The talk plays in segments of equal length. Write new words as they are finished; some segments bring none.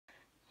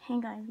Hey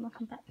guys,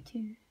 welcome back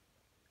to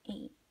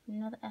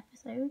another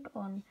episode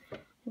on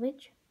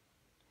which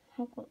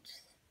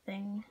Hogwarts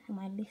thing am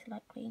I least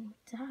likely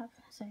to have.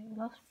 So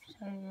last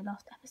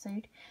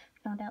episode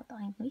found out that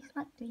I'm least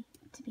likely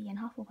to be in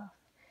Hufflepuff.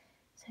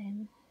 So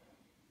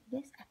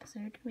this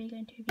episode we're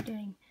going to be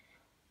doing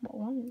what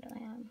wand I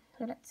am.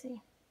 So let's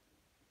see.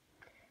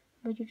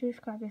 Would you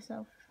describe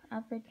yourself?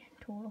 Average,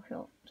 tall or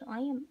short? So I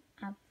am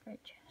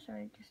average.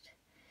 So just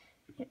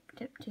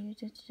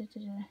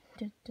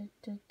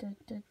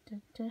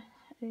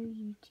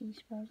O-U-T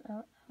spells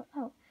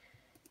out.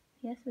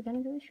 Yes, we're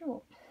gonna go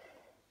short.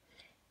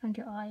 And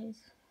your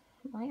eyes.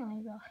 My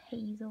eyes are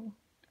hazel.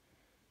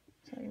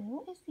 So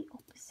what is the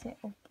opposite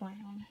of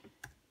brown?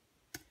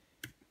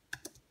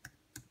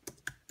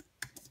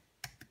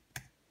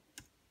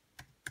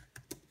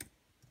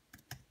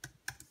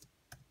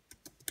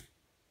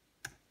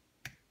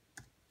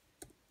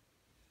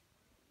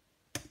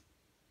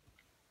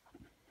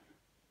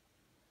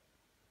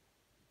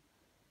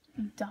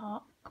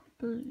 Dark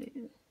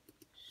blue.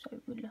 So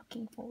we're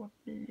looking for a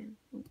blue.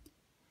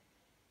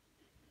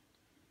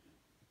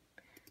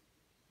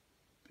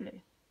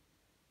 Blue.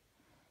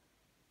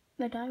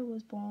 The die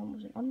was born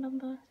was an odd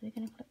number, so we're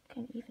going to click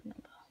an even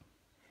number.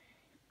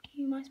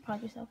 You might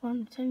pride yourself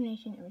on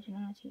determination,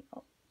 originality,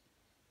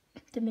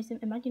 optimism,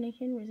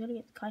 imagination,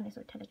 resilience, kindness,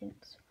 or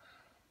intelligence.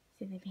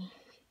 So maybe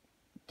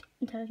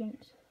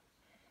intelligence,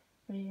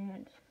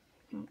 resilience,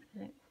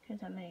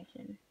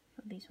 determination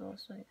of these four.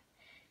 So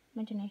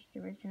imagination,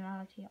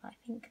 originality. I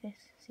think this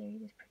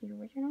series is pretty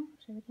original,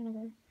 so we're gonna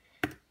go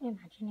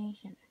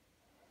imagination.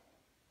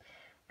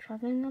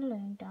 Traveling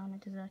alone down a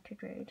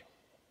deserted road,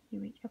 you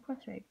reach a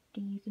crossroad.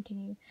 Do you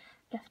continue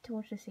left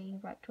towards the sea,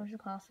 right towards the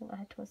castle, or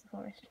head towards the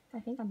forest?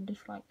 I think I'm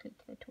least likely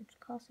to go towards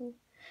the castle.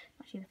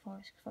 Actually, the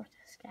forest, because forest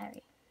is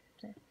scary.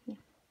 So yeah.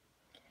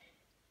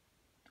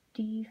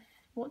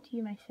 What do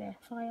you most fear?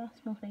 Fire,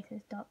 small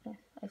faces,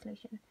 darkness,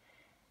 isolation.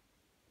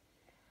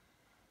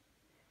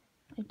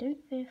 I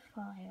don't fear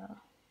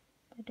fire.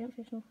 I don't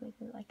fear small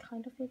faces. I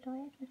kind of fear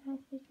darkness and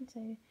isolation, so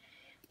I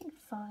think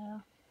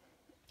fire.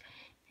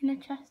 In a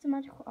chest of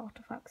magical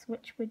artifacts,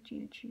 which would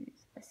you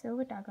choose? A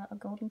silver dagger, a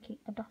golden key,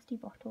 a dusty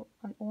bottle,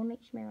 an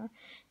ornate mirror,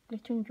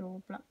 glittering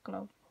jewel, black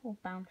glove, or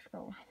bound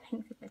scroll? I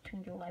think the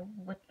glittering jewel I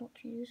would not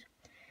choose.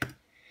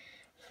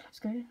 Let's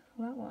go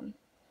for that one.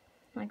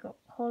 I got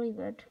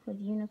Hollywood with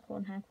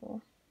unicorn hair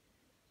for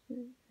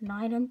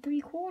 9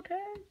 3/4,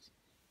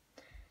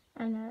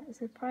 and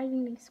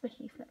surprisingly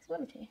swishy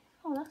flexibility.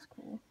 Oh, that's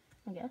cool,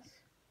 I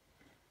guess.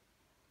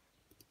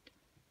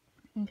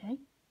 Okay,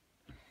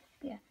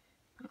 yeah,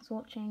 thanks for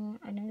watching.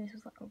 I know this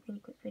was like a really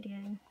quick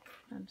video,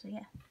 so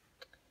yeah,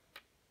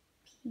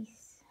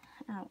 peace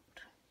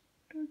out.